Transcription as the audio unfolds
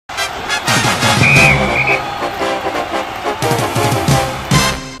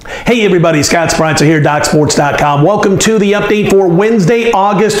Hey everybody, Scott Spreitzer here, DocSports.com. Welcome to the update for Wednesday,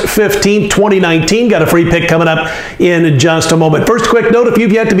 August 15th, 2019. Got a free pick coming up in just a moment. First, quick note, if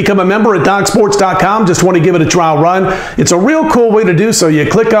you've yet to become a member at DocSports.com, just want to give it a trial run. It's a real cool way to do so.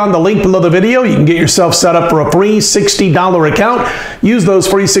 You click on the link below the video. You can get yourself set up for a free $60 account. Use those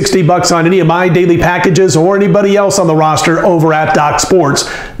free $60 on any of my daily packages or anybody else on the roster over at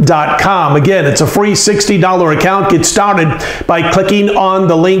DocSports.com. Again, it's a free $60 account. Get started by clicking on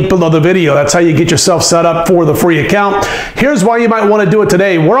the link below the video. That's how you get yourself set up for the free account. Here's why you might want to do it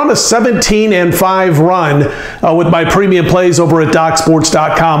today. We're on a 17-5 run with my premium plays over at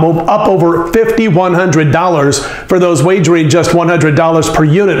DocSports.com, up over $5,100 for those wagering just $100 per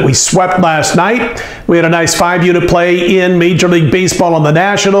unit. We swept last night. We had a nice 5-unit play in Major League Baseball on the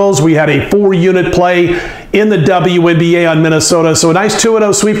Nationals. We had a 4-unit play in the WNBA on Minnesota. So a nice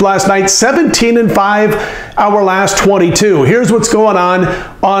 2-0 sweep last night, 17-5 our last 22. Here's what's going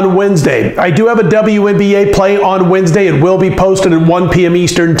on Wednesday. I do have a WNBA play on Wednesday. It will be posted at 1 p.m.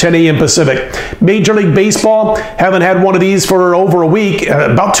 Eastern, 10 a.m. Pacific. Major League Baseball, haven't had one of these for over a week,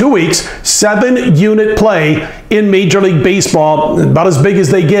 about 2 weeks. 7-unit play in Major League Baseball, about as big as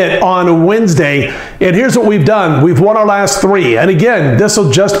they get on Wednesday. And here's what we've done. We've won our last 3. And again, this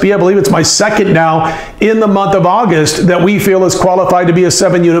will just be, I believe it's my second now in the month of August that we feel is qualified to be a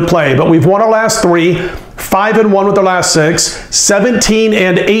 7-unit play. But we've won our last 3, 5-1 with our last 6,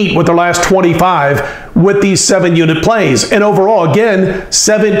 17-8 with our last 25 with these 7-unit plays. And overall, again,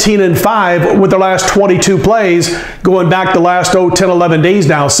 17-5 with the last 22 plays going back the last 10, 11 days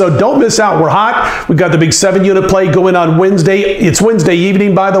now. So don't miss out. We're hot. We've got the big 7-unit play going on Wednesday. It's Wednesday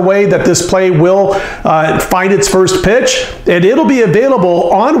evening, by the way, that this play will find its first pitch. And it'll be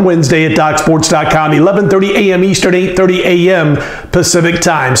available on Wednesday at DocSports.com, 11:30 a.m. Eastern, 8:30 a.m. Pacific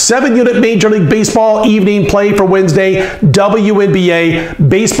time. 7-unit Major League Baseball evening play for Wednesday. WNBA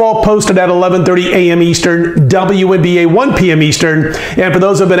baseball posted at 11:30 a.m. Eastern, WNBA 1 p.m. Eastern. And for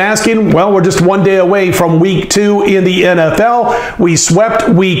those who have been asking, well, we're just one day away from week 2 in the NFL. We swept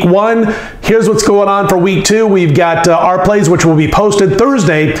week 1. Here's what's going on for week 2. We've got our plays, which will be posted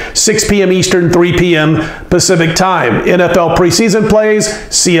Thursday, 6 p.m. Eastern, 3 p.m. Pacific time. NFL preseason plays,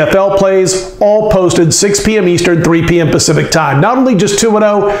 CFL plays, all posted 6 p.m. Eastern, 3 p.m. Pacific time. Not only just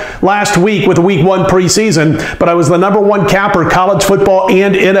 2-0 last week with week 1 preseason, but I was the #1 capper college football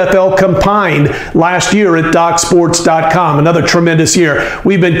and NFL combined last year at DocSports.com. Another tremendous year.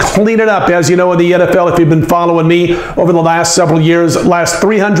 We've been cleaning up, as you know, in the NFL, if you've been following me over the last several years. Last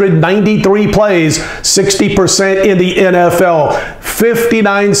 393 plays, 60% in the NFL.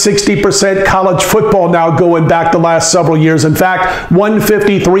 59-60% college football now going back the last several years. In fact,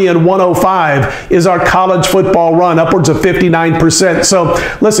 153 and 105 is our college football run, upwards of 59%. So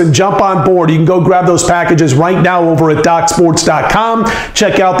listen, jump on board. You can go grab those packages right now over at DocSports.com.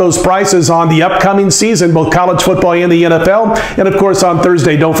 Check out those prices on the upcoming season, both college football and the NFL. And of course, on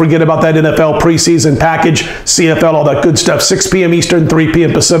Thursday, don't forget about that NFL preseason package, CFL, all that good stuff. 6 p.m. Eastern, 3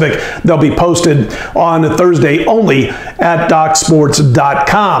 p.m. Pacific. They'll be posted on Thursday only at DocSports.com.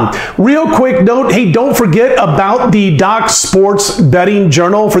 Real quick note, hey, don't forget about the Doc Sports Betting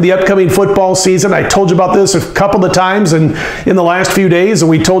Journal for the upcoming football season. I told you about this a couple of times in the last few days, and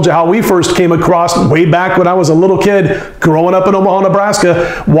we told you how we first came across way back when I was a little kid growing up in Omaha,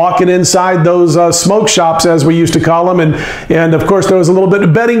 Nebraska, walking inside those smoke shops, as we used to call them. And of course, there was a little bit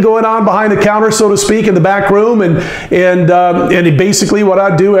of betting going on behind the counter, so to speak, in the back room. And basically what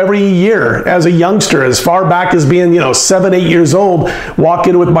I'd do every year as a youngster, as far back as being, 7, 8 years old, walk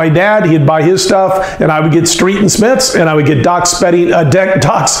in with my dad, he'd buy his stuff, and I would get Street and Smith's, and I would get Doc's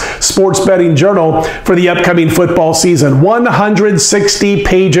Sports Betting Journal for the upcoming football season. 160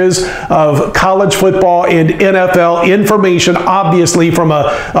 pages of college football and NFL information, obviously from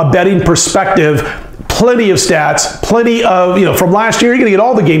a betting perspective. Plenty of stats, plenty of, from last year. You're going to get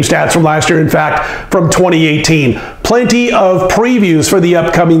all the game stats from last year, in fact, from 2018. Plenty of previews for the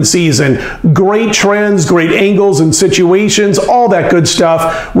upcoming season. Great trends, great angles and situations, all that good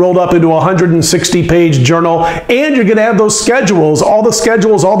stuff rolled up into a 160-page journal. And you're going to have those schedules, all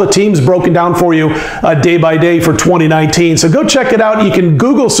the teams broken down for you day by day for 2019. So go check it out. You can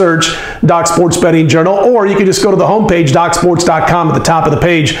Google search Doc Sports Betting Journal, or you can just go to the homepage, DocSports.com. At the top of the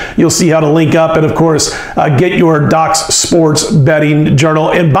page, you'll see how to link up and, of course, get your Doc's Sports Betting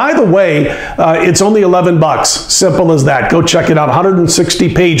Journal. And by the way, it's only $11. Simple as that. Go check it out.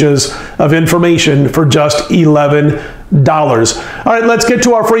 160 pages of information for just $11. All right, let's get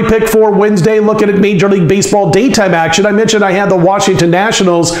to our free pick for Wednesday. Looking at Major League Baseball daytime action. I mentioned I had the Washington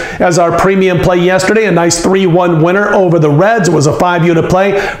Nationals as our premium play yesterday. A nice 3-1 winner over the Reds. It was a 5-unit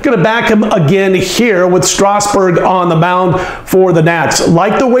play. Going to back him again here with Strasburg on the mound for the Nats.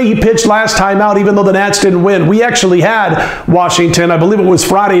 Like the way he pitched last time out, even though the Nats didn't win. We actually had Washington, I believe it was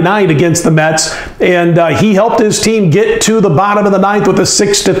Friday night against the Mets, and he helped his team get to the bottom of the ninth with a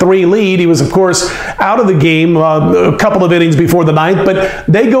 6-3 lead. He was, of course, out of the game a couple of innings before the ninth, but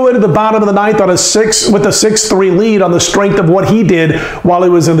they go into the bottom of the ninth with a 6-3 lead on the strength of what he did while he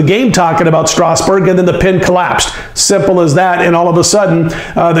was in the game talking about Strasburg, and then the pin collapsed. Simple as that, and all of a sudden,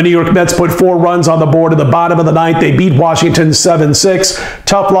 the New York Mets put 4 runs on the board at the bottom of the ninth. They beat Washington 7-6.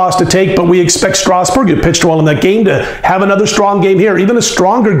 Tough loss to take, but we expect Strasburg, who pitched well in that game, to have another strong game here, even a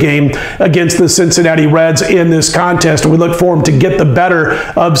stronger game against the Cincinnati Reds in this contest. We look for him to get the better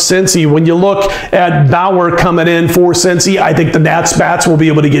of Cincy. When you look at Bauer coming in for Cincy, I think the Nats bats will be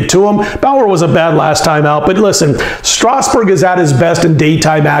able to get to him. Bauer was a bad last time out, but listen, Strasburg is at his best in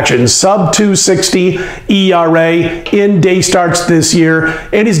daytime action. Sub 260 ERA in day starts this year,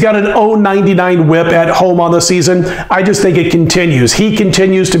 and he's got an 0.99 whip at home on the season. I just think it continues. He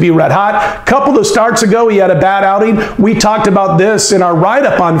continues to be red hot. Couple of starts ago, he had a bad outing. We talked about this in our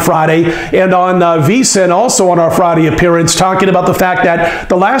write-up on Friday and on VSiN also on our Friday appearance, talking about the fact that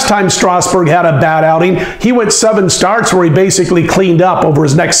the last time Strasburg had a bad outing, he went 7 starts where he basically cleaned up over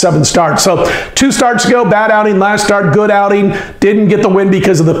his next 7 starts. So 2 starts ago, bad outing. Last start, good outing. Didn't get the win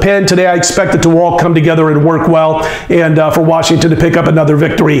because of the pin. Today, I expect it to all come together and work well, and for Washington to pick up another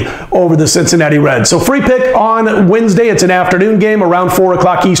victory over the Cincinnati Reds. So free pick on Wednesday. It's an afternoon game around 4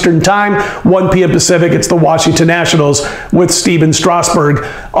 o'clock Eastern Time, 1 p.m. Pacific. It's the Washington Nationals with Steven Strasburg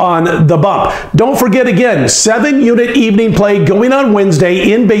on the bump. Don't forget, again, 7-unit evening play going on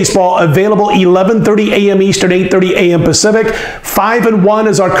Wednesday in baseball, available 11:30 a.m. Eastern, 8:30 a.m. Pacific. 5-1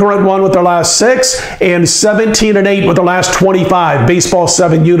 is our current one with our last 6, and 17-8 with our last 25 baseball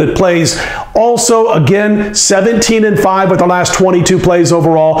 7-unit plays. Also, again, 17-5 with our last 22 plays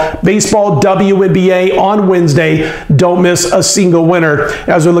overall. Baseball WNBA on Wednesday. Don't miss a single winner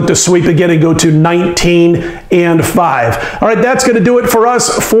as we look to sweep again and go to 19-5. All right, that's going to do it for us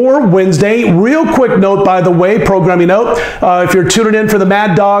for Wednesday. Real quick note, by the way, programming note, if you're tuning in for the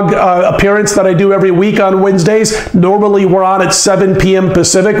Mad Dog appearance that I do every week on Wednesdays, normally we're on at 7 p.m.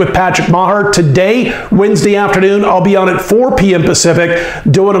 Pacific with Patrick Maher. Today, Wednesday afternoon, I'll be on at 4 p.m. Pacific,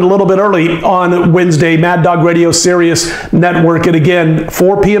 doing it a little bit early on Wednesday, Mad Dog Radio Sirius Network. And again,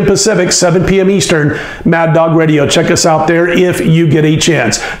 4 p.m. Pacific, 7 p.m. Eastern, Mad Dog Radio. Check us out there if you get a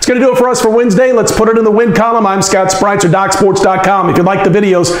chance. It's going to do it for us for Wednesday. Let's put it in the win column. I'm Scott Spreitzer, DocSports.com. If you like the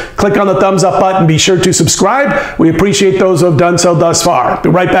videos, click on the thumbs up button. Be sure to subscribe. We appreciate those who have done so thus far. Be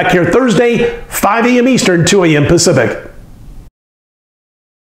right back here Thursday, 5 a.m. Eastern, 2 a.m. Pacific.